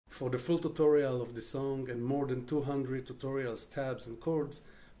For the full tutorial of the song and more than 200 tutorials, tabs and chords,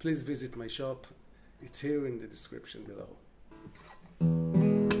 please visit my shop. It's here in the description below.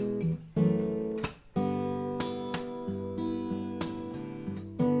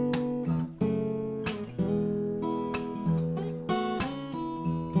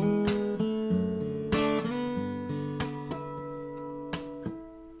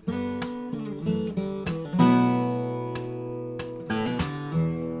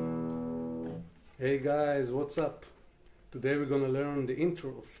 Hey guys, what's up? Today we're gonna learn the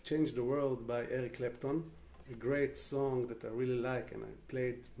intro of Change the World by Eric Clapton, a great song that I really like and I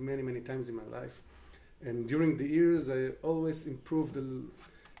played many times in my life. And during the years I always improved in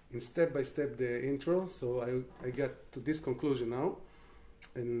step by step the intro, so I got to this conclusion now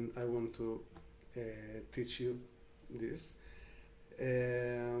and I want to teach you this.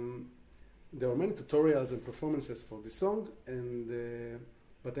 There are many tutorials and performances for this song,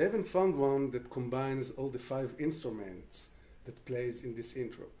 but I haven't found one that combines all the 5 instruments that plays in this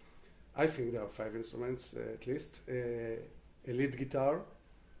intro. I think there are 5 instruments at least. A lead guitar,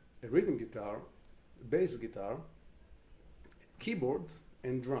 a rhythm guitar, a bass guitar, keyboard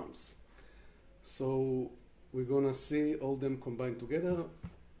and drums. So we're gonna see all them combined together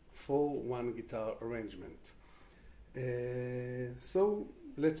for one guitar arrangement. So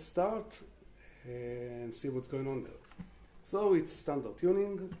let's start and see what's going on there. So it's standard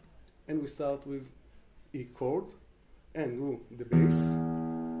tuning, and we start with E chord and the bass,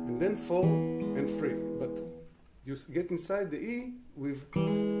 and then 4 and 3. But you get inside the E with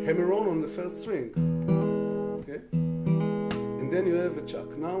hammer on the 3rd string, okay? And then you have a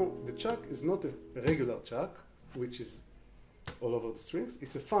chuck. Now the chuck is not a regular chuck, which is all over the strings.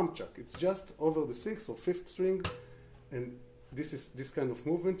 It's a thumb chuck. It's just over the 6th or 5th string, and this is this kind of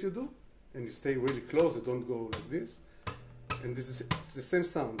movement you do, and you stay really close. You don't go like this. And this is it's the same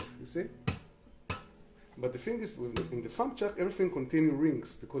sound, you see? But the thing is, in the thumb chuck, everything continue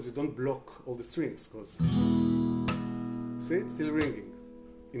rings because you don't block all the strings. Because see, it's still ringing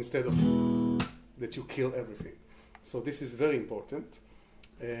instead of that you kill everything. So this is very important.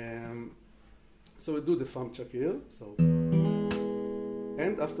 So we do the thumb chuck here. So,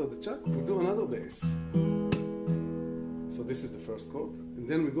 and after the chuck, we do another bass. So this is the first chord, and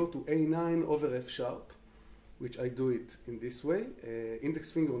then we go to A9 over F sharp, which I do it in this way,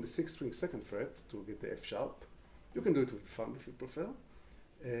 index finger on the 6th string 2nd fret to get the F sharp. You can do it with the thumb if you prefer.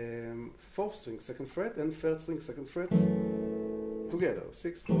 4th string 2nd fret and 3rd string 2nd fret together,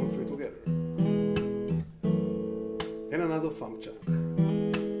 6, 4 and 3 together. And another thumb chuck.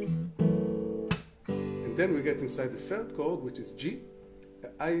 And then we get inside the 3rd chord, which is G.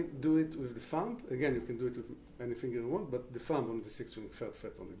 I do it with the thumb. Again, you can do it with any finger you want, but the thumb on the 6th string 3rd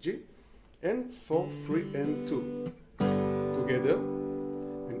fret on the G. And 4, 3 and 2 together,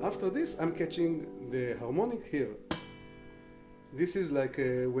 and after this I'm catching the harmonic here. This is like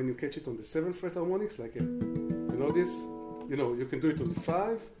when you catch it on the 7th fret harmonics, like you know this, you can do it on the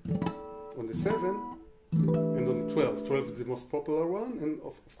 5, on the 7 and on the 12. 12 is the most popular one, and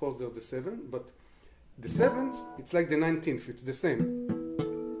of course there's the 7, but the 7th, it's like the 19th, it's the same,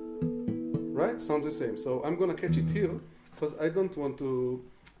 right? Sounds the same. So I'm gonna catch it here because I don't want to.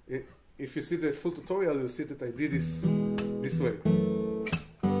 If you see the full tutorial, you'll see that I did this way.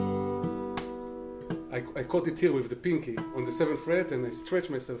 I caught it here with the pinky on the 7th fret and I stretch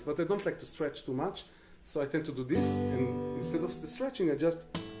myself, but I don't like to stretch too much, so I tend to do this, and instead of the stretching, I just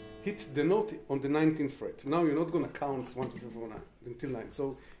hit the note on the 19th fret. Now you're not going to count 1, 2, 3, 4, 9 until 9,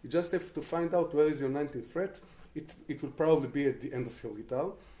 so you just have to find out where is your 19th fret. It will probably be at the end of your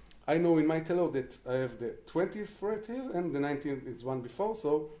guitar. I know in my cello that I have the 20th fret here and the 19th is one before,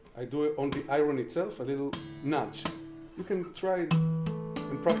 so I do it on the iron itself, a little nudge. You can try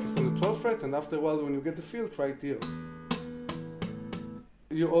and practice on the 12th fret, and after a while when you get the feel, try it here.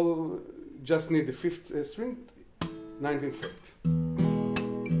 You all just need the 5th string, 19th fret.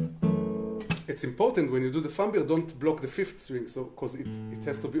 It's important when you do the thumb here, don't block the 5th string, so because it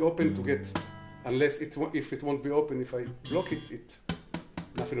has to be open to get, unless if it won't be open, if I block it,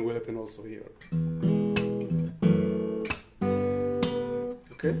 nothing will happen also here.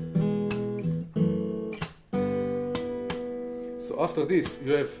 Okay? So after this,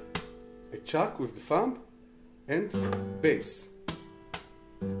 you have a chuck with the thumb and bass.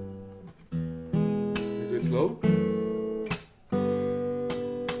 You do it slow.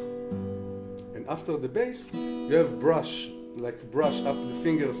 And after the bass, you have brush, like brush up the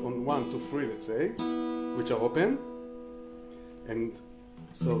fingers on 1, 2, 3, let's say, which are open. And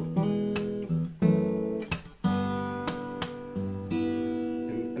so,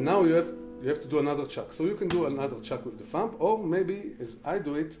 and now you have you have to do another chuck. So you can do another chuck with the thumb, or maybe as I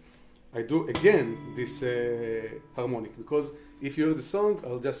do it, I do again this harmonic, because if you hear the song,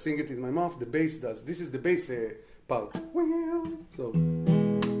 I'll just sing it in my mouth. The bass does. This is the bass part. So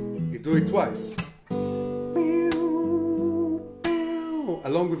you do it twice,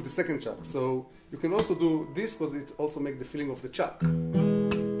 along with the second chuck. So you can also do this because it also makes the feeling of the chuck.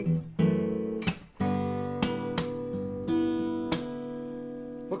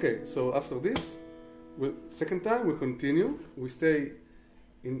 Okay, so after this, second time we continue. We stay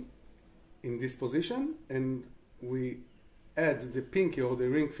in this position, and we add the pinky or the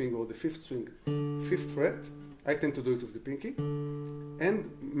ring finger or the fifth string, 5th fret. I tend to do it with the pinky,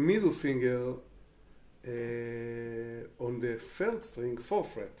 and middle finger on the 3rd string, 4th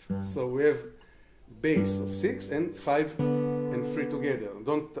fret. So we have bass of 6 and 5 and 3 together.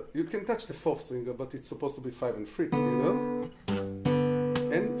 You can touch the 4th string, but it's supposed to be 5 and 3 together.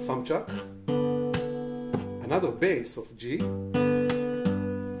 And thumb chuck, another bass of G,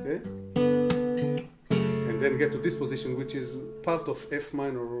 okay, and then get to this position, which is part of F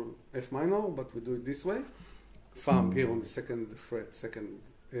minor, but we do it this way. Thumb here on the 2nd fret,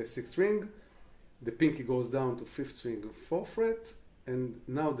 6th string. The pinky goes down to 5th string, 4th fret, and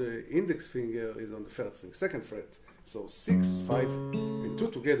now the index finger is on the 3rd string, 2nd fret. So 6, 5, and 2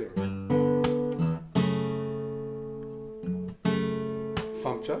 together.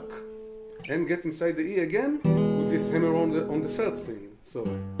 Thumb chuck, and get inside the E again with this hammer on the 3rd string. So,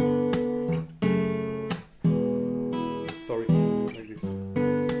 sorry, like this.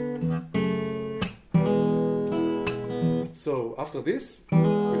 So after this,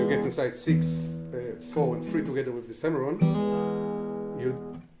 when you get inside 6, 4, and 3 together with this hammer on, you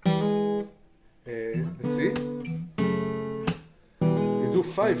let's see, you do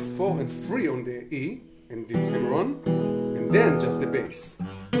 5, 4, and 3 on the E and this hammer on. Then just the bass.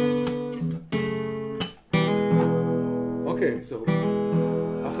 Okay, so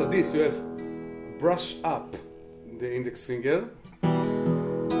after this you have brush up the index finger,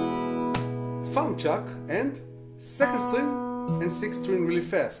 thumb chuck, and 2nd string and 6th string really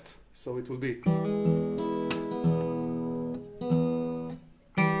fast. So it will be.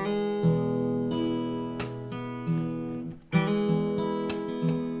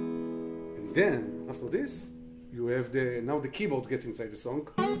 And then after this, you have now the keyboard gets inside the song.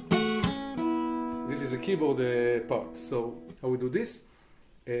 This is a keyboard part. So how we do this?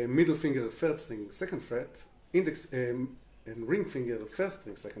 Middle finger 3rd string 2nd fret, index and ring finger 1st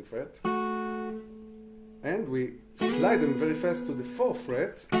string 2nd fret, and we slide them very fast to the 4th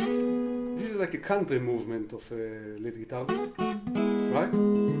fret. This is like a country movement of lead guitar, right?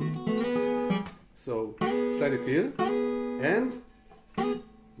 So slide it here, and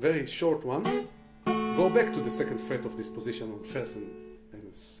very short one. Go back to the 2nd fret of this position on 1st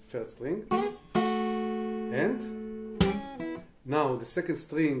and 3rd string, and now the 2nd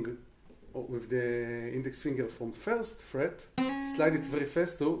string with the index finger from 1st fret, slide it very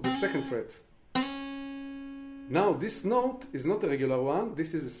fast to the 2nd fret. Now this note is not a regular one.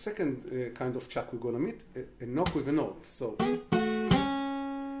 This is a second kind of chuck we're gonna meet, a knock with a note. So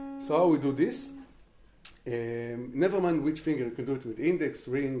how we do this? Never mind which finger, you can do it with index,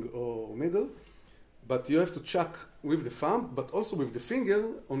 ring, or middle. But you have to chuck with the thumb, but also with the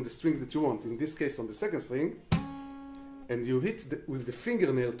finger on the string that you want. In this case, on the 2nd string, and you hit with the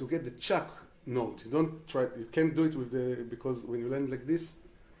fingernail to get the chuck note. You can't do it with because when you land like this,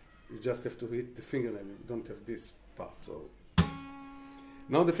 you just have to hit the fingernail. You don't have this part. So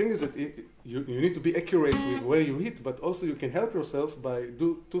now the thing is that you need to be accurate with where you hit, but also you can help yourself by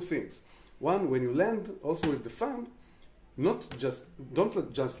do 2 things. One, when you land, also with the thumb. Don't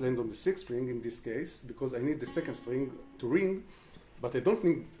just land on the 6th string in this case, because I need the 2nd string to ring, but I don't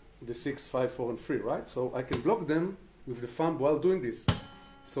need the 6, 5, 4, and 3, right? So I can block them with the thumb while doing this.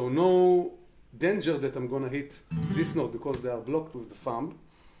 So no danger that I'm gonna hit this note because they are blocked with the thumb.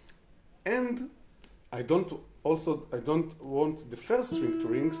 And I don't want the 1st string to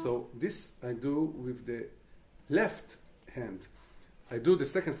ring, so this I do with the left hand. I do the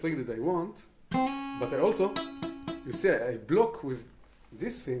 2nd string that I want, but I also, you see, I block with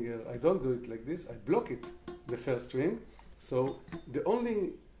this finger. I don't do it like this. I block it, the 1st string. So the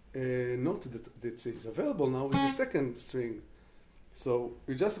only note that is available now is the 2nd string. So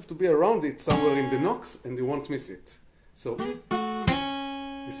you just have to be around it somewhere in the knocks, and you won't miss it. So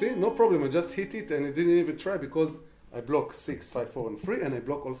you see, no problem. I just hit it, and I didn't even try because I block 6, 5, 4, and 3, and I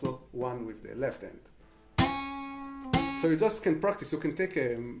block also 1 with the left hand. So you just can practice. You can take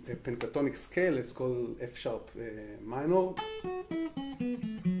a pentatonic scale. It's called F sharp minor,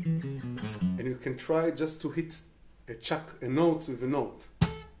 and you can try just to hit a note with a note.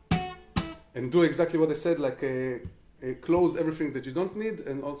 And do exactly what I said, like close everything that you don't need,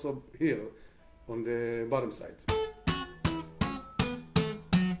 and also here on the bottom side.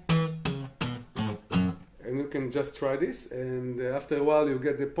 And you can just try this, and after a while you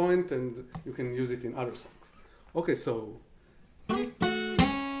get the point, and you can use it in other songs. Okay, so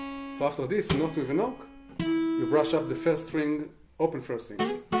after this, note with a knock, you brush up the first string, open first string.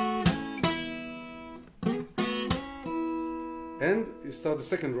 And you start the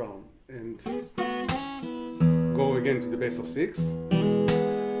second round, and go again to the bass of 6.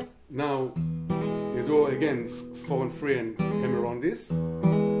 Now you do again 4 and 3 and hammer on this.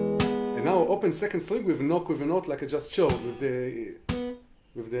 And now open second string with a knock with a note like I just showed with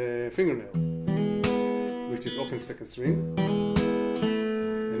the fingernail, which is open second string.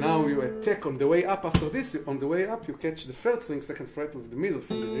 And now you attack on the way up. After this, on the way up you catch the third string, second fret with the middle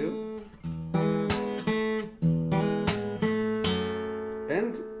finger here.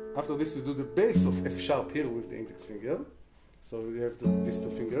 And after this you do the bass of F sharp here with the index finger. So you have these two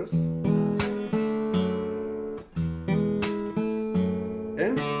fingers.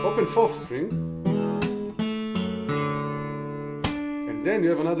 And open fourth string. And then you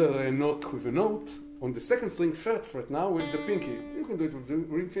have another knock with a note on the second string, third fret now with the pinky. You can do it with the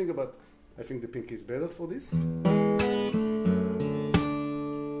ring finger, but I think the pinky is better for this.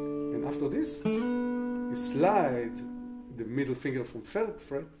 And after this, you slide the middle finger from third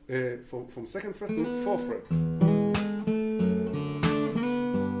fret, from second fret to fourth fret.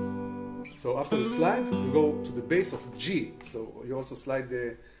 So after you slide, you go to the bass of G. So you also slide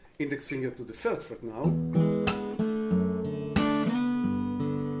the index finger to the third fret now.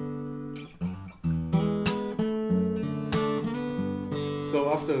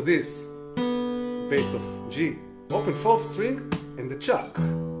 So after this, bass of G, open fourth string and the chuck.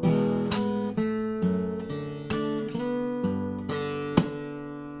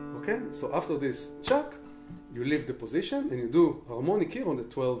 Okay, so after this chuck, you leave the position and you do harmonic here on the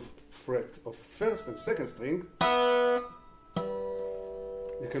 12th fret of first and second string.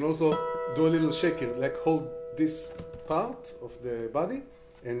 You can also do a little shake here, like hold this part of the body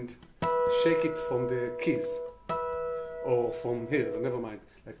and shake it from the keys. Or from here, never mind.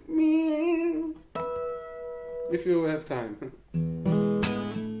 Like meow. If you have time.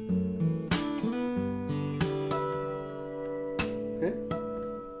 Okay.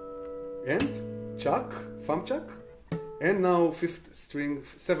 And chuck, thumb chuck. And now fifth string,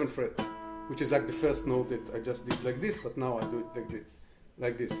 7th fret, which is like the first note that I just did like this, but now I do it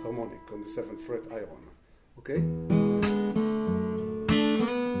like this, harmonic on the 7th fret iron. Okay?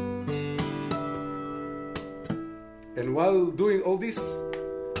 And while doing all this,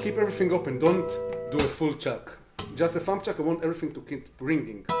 keep everything open. Don't do a full chuck. Just a thumb chuck. I want everything to keep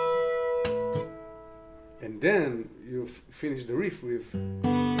ringing. And then you finish the riff with.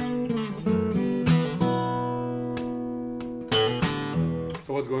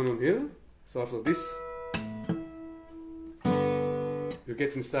 So what's going on here? So after this, you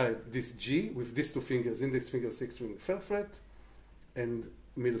get inside this G with these two fingers, index finger 6th string 3rd fret, and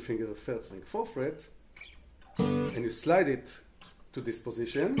middle finger 3rd string 4th fret. And you slide it to this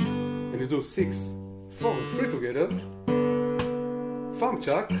position, and you do 6, 4, and 3 together. Thumb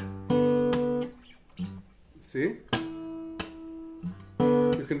chuck. See?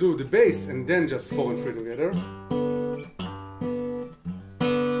 You can do the bass and then just 4 and 3 together.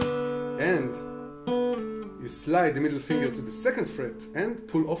 And you slide the middle finger to the 2nd fret and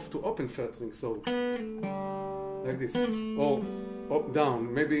pull off to open 3rd string. So, like this. Or up,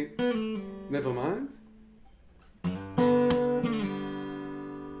 down. Maybe, never mind.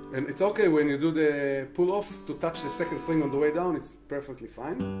 And it's okay when you do the pull off to touch the 2nd string on the way down, it's perfectly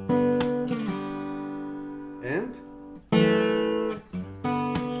fine. And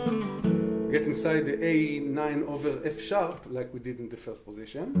get inside the A9 over F sharp like we did in the first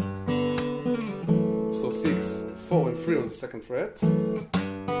position. So 6, 4 and 3 on the 2nd fret.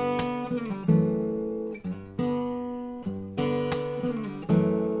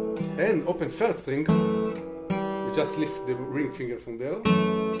 And open 3rd string. You just lift the ring finger from there.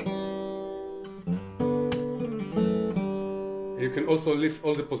 You can also lift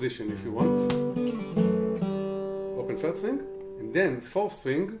all the position if you want. Open 3rd string, and then 4th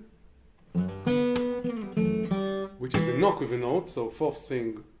string, which is a knock with a note, so 4th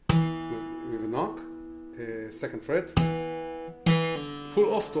string with a knock, 2nd fret,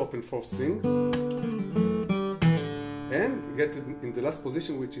 pull off to open 4th string, and get in the last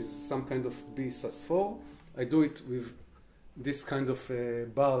position, which is some kind of B sus4. I do it with this kind of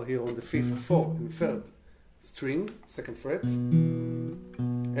bar here on the 5th, 4th and 3rd string, 2nd fret,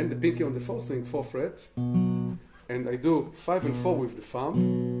 and the pinky on the 4th string, 4th fret, and I do 5 and 4 with the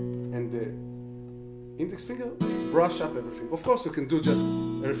thumb, and the index finger brush up everything. Of course, you can do just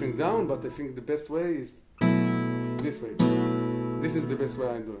everything down, but I think the best way is this way. This is the best way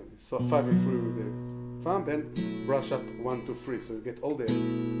I'm doing this. So 5 and 3 with the thumb and brush up 1, 2, 3. So you get all the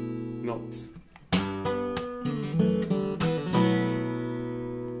notes.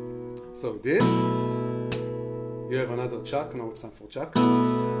 So this, you have another chuck. Now it's time for chuck.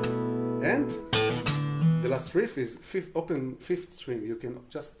 And the last riff is open 5th string. You can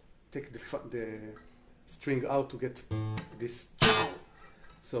just take the string out to get this.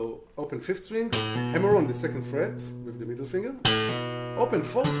 So open 5th string, hammer on the 2nd fret with the middle finger, open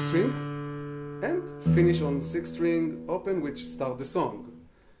 4th string, and finish on 6th string open, which start the song.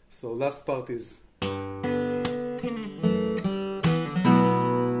 So last part is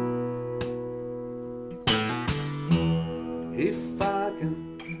if I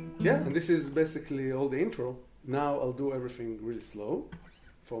can. Yeah, and this is basically all the intro. Now I'll do everything really slow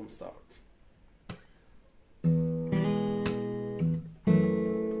from start.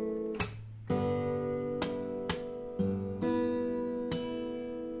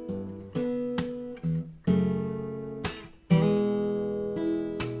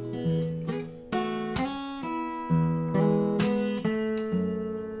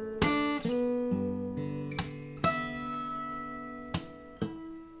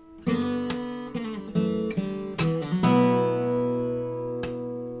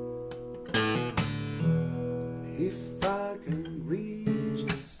 If I can reach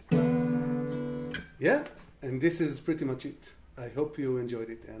the stars. Yeah, and this is pretty much it. I hope you enjoyed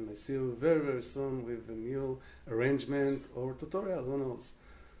it, and I see you very, very soon with a new arrangement or tutorial, who knows.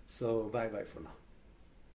 So bye bye for now.